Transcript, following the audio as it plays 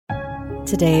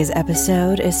Today's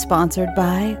episode is sponsored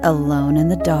by Alone in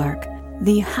the Dark,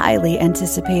 the highly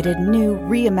anticipated new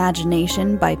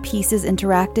reimagination by Pieces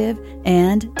Interactive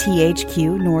and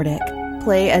THQ Nordic.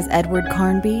 Play as Edward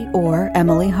Carnby or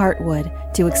Emily Hartwood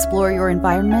to explore your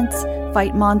environments,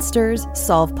 fight monsters,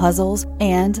 solve puzzles,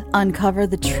 and uncover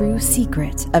the true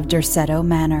secret of Derceto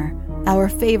Manor. Our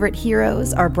favorite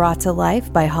heroes are brought to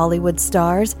life by Hollywood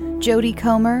stars Jodie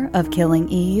Comer of Killing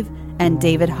Eve and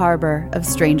David Harbour of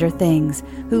Stranger Things,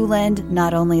 who lend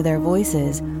not only their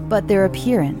voices, but their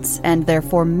appearance and their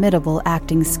formidable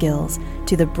acting skills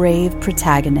to the brave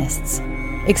protagonists.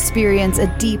 Experience a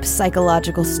deep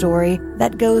psychological story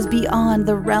that goes beyond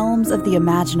the realms of the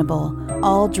imaginable,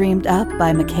 all dreamed up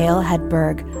by Mikhail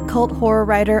Hedberg, cult horror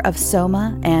writer of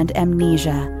Soma and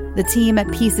Amnesia. The team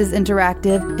at Pieces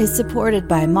Interactive is supported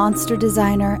by monster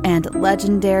designer and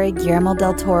legendary Guillermo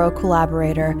del Toro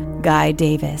collaborator Guy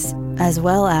Davis, as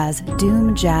well as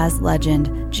Doom jazz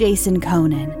legend Jason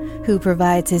Conan, who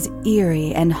provides his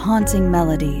eerie and haunting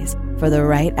melodies for the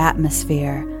right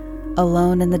atmosphere.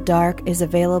 Alone in the Dark is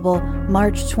available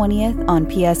March 20th on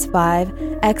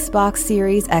PS5, Xbox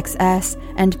Series XS,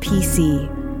 and PC.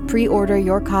 Pre-order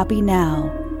your copy now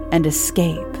and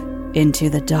escape into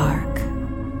the dark.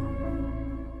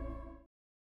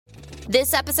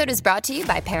 This episode is brought to you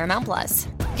by Paramount Plus.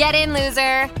 Get in,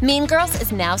 loser! Mean Girls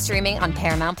is now streaming on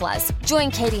Paramount Plus. Join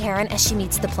Katie Heron as she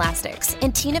meets the plastics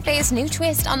in Tina Fey's new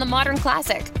twist on the modern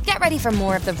classic. Get ready for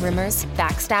more of the rumors,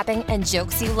 backstabbing, and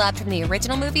jokes you loved from the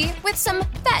original movie with some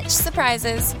fetch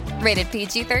surprises. Rated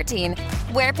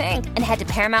PG-13. Wear pink and head to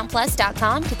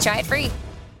ParamountPlus.com to try it free.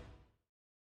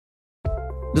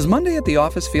 Does Monday at the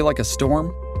office feel like a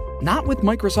storm? Not with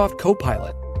Microsoft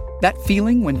Copilot. That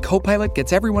feeling when Copilot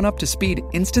gets everyone up to speed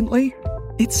instantly?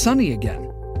 It's sunny again.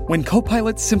 When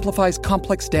Copilot simplifies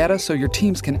complex data so your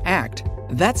teams can act,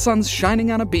 that sun's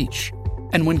shining on a beach.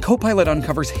 And when Copilot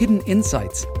uncovers hidden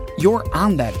insights, you're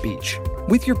on that beach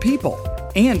with your people,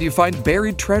 and you find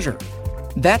buried treasure.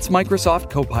 That's Microsoft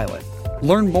Copilot.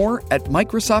 Learn more at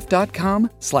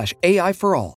Microsoft.com/AI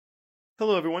for all.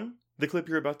 Hello, everyone. The clip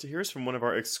you're about to hear is from one of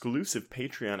our exclusive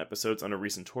Patreon episodes on a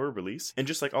recent horror release, and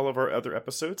just like all of our other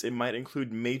episodes, it might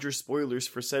include major spoilers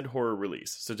for said horror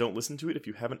release, so don't listen to it if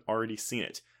you haven't already seen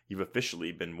it. You've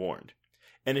officially been warned.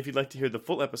 And if you'd like to hear the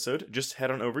full episode, just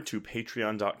head on over to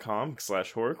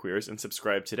patreon.com/horrorqueers and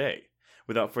subscribe today.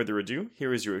 Without further ado,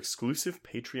 here is your exclusive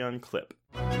Patreon clip.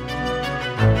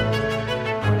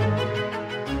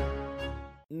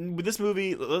 With this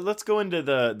movie, let's go into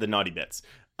the naughty bits.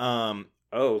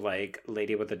 Oh, like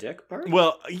Lady with the Dick part?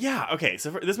 Well, yeah, okay.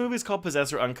 So this movie is called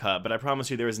Possessor Uncut, but I promise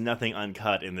you there is nothing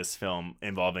uncut in this film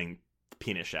involving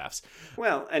penis shafts.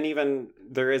 Well, and even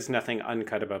there is nothing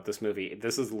uncut about this movie.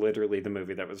 This is literally the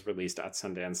movie that was released at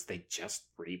Sundance. They just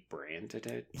rebranded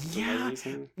it. Yeah.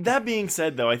 That being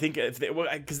said, though, I think if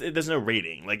because there's no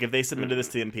rating. Like if they submitted this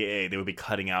to the MPAA, they would be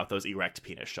cutting out those erect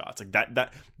penis shots. Like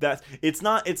that it's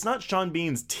not Sean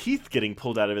Bean's teeth getting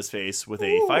pulled out of his face with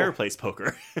a fireplace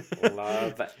poker.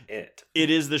 Love it.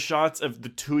 It is the shots of the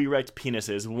two erect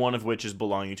penises, one of which is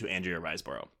belonging to Andrea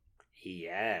Riseborough.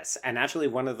 Yes, and actually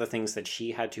one of the things that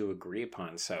she had to agree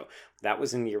upon, so that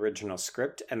was in the original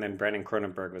script, and then Brendan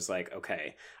Cronenberg was like,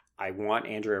 okay, I want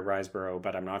Andrea Riseborough,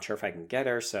 but I'm not sure if I can get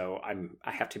her, so I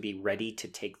have to be ready to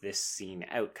take this scene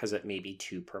out because it may be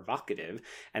too provocative.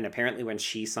 And apparently when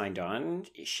she signed on,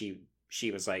 she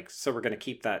was like, so we're going to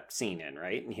keep that scene in,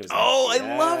 right? And he was like, oh, yes.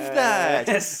 I love that!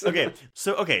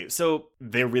 So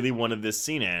they really wanted this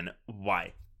scene in.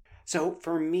 Why? So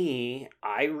for me,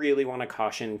 I really want to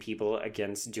caution people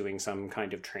against doing some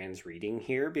kind of trans reading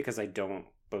here because I don't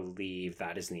believe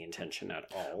that is the intention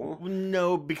at all.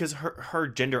 No, because her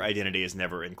gender identity is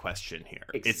never in question here.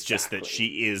 Exactly. It's just that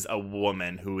she is a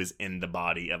woman who is in the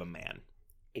body of a man.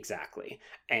 Exactly.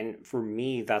 And for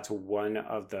me, that's one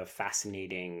of the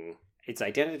fascinating... It's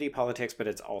identity politics, but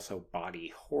it's also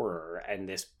body horror, and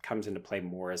this comes into play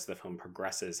more as the film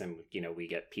progresses, and we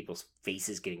get people's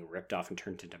faces getting ripped off and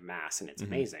turned into masks, and it's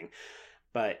amazing.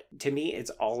 But to me, it's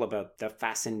all about the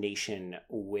fascination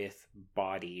with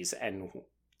bodies and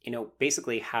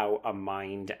basically how a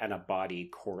mind and a body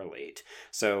correlate.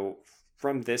 So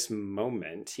from this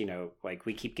moment, like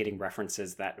we keep getting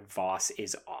references that Voss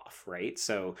is off, right?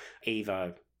 So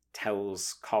Ava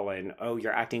tells Colin, oh,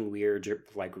 you're acting weird,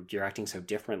 you're acting so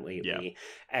different lately. Yeah.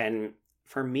 And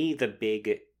for me, the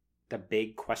big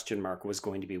question mark was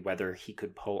going to be whether he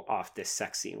could pull off this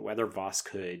sex scene, whether Voss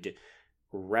could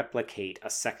replicate a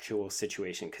sexual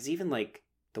situation, because even like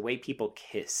the way people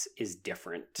kiss is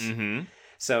different.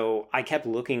 So I kept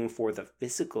looking for the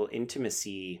physical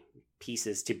intimacy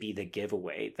pieces to be the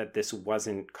giveaway that this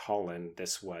wasn't Colin,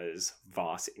 this was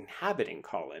Voss inhabiting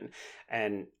Colin.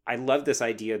 And I love this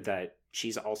idea that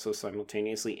she's also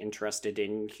simultaneously interested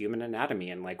in human anatomy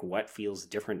and like what feels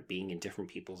different being in different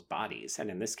people's bodies. And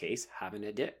in this case, having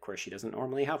a dick where she doesn't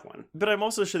normally have one. But I'm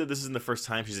also sure that this isn't the first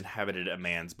time she's inhabited a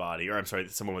man's body, or I'm sorry,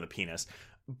 someone with a penis.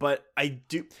 But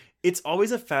it's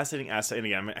always a fascinating aspect, and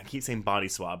again, I keep saying body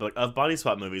swap, but like, of body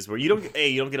swap movies where you don't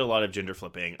get a lot of gender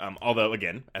flipping. Although,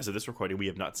 again, as of this recording, we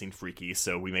have not seen Freaky,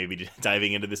 so we may be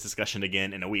diving into this discussion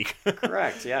again in a week.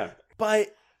 Correct, yeah.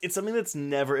 But it's something that's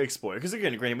never explored. Because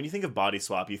again, granted, when you think of body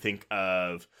swap, you think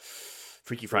of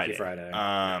Freaky Friday.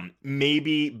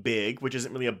 Maybe Big, which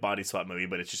isn't really a body swap movie,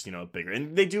 but it's just, bigger.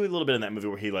 And they do a little bit in that movie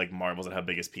where he like marvels at how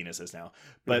big his penis is now.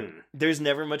 But there's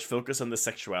never much focus on the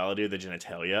sexuality or the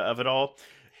genitalia of it all.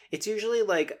 It's usually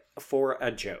like for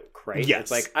a joke, right? Yes.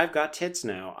 It's like, I've got tits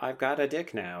now, I've got a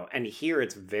dick now. And here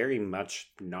it's very much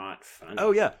not funny.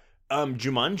 Oh, yeah.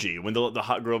 Jumanji, when the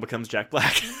hot girl becomes Jack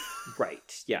Black.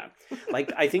 Right, yeah.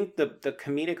 Like, I think the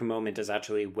comedic moment is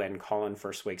actually when Colin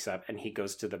first wakes up and he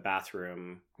goes to the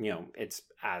bathroom. It's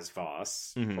as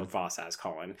Voss, or Voss as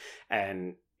Colin.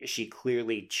 And she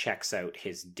clearly checks out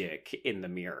his dick in the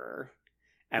mirror.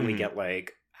 And we get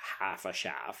like half a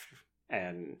shaft.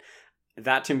 And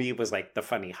that to me was like the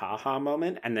funny haha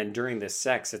moment. And then during this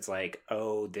sex, it's like,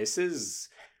 oh, this is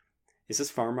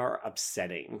far more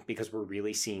upsetting because we're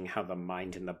really seeing how the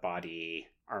mind and the body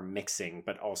are mixing,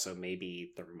 but also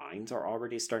maybe their minds are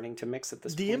already starting to mix at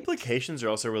this point. The implications are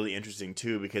also really interesting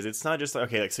too, because it's not just like,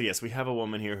 okay, like, so yes, we have a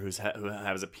woman here who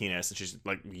has a penis and she's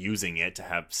like using it to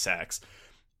have sex.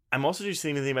 I'm also just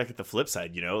thinking about the flip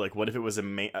side, like what if it was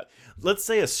let's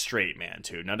say a straight man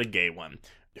too, not a gay one,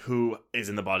 who is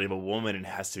in the body of a woman and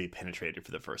has to be penetrated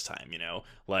for the first time,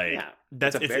 like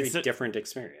that's a very different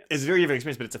experience. It's a very different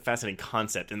experience, but it's a fascinating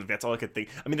concept, and that's all I could think.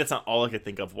 I mean, that's not all I could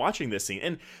think of watching this scene,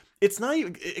 and it's not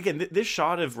even. Again, this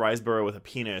shot of Riseborough with a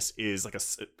penis is like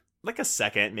a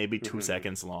second, maybe 2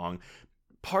 seconds long,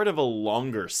 part of a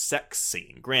longer sex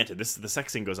scene. Granted, the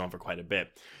sex scene goes on for quite a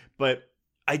bit, but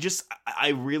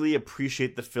I really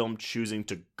appreciate the film choosing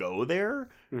to go there.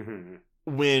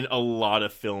 When a lot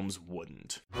of films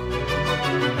wouldn't.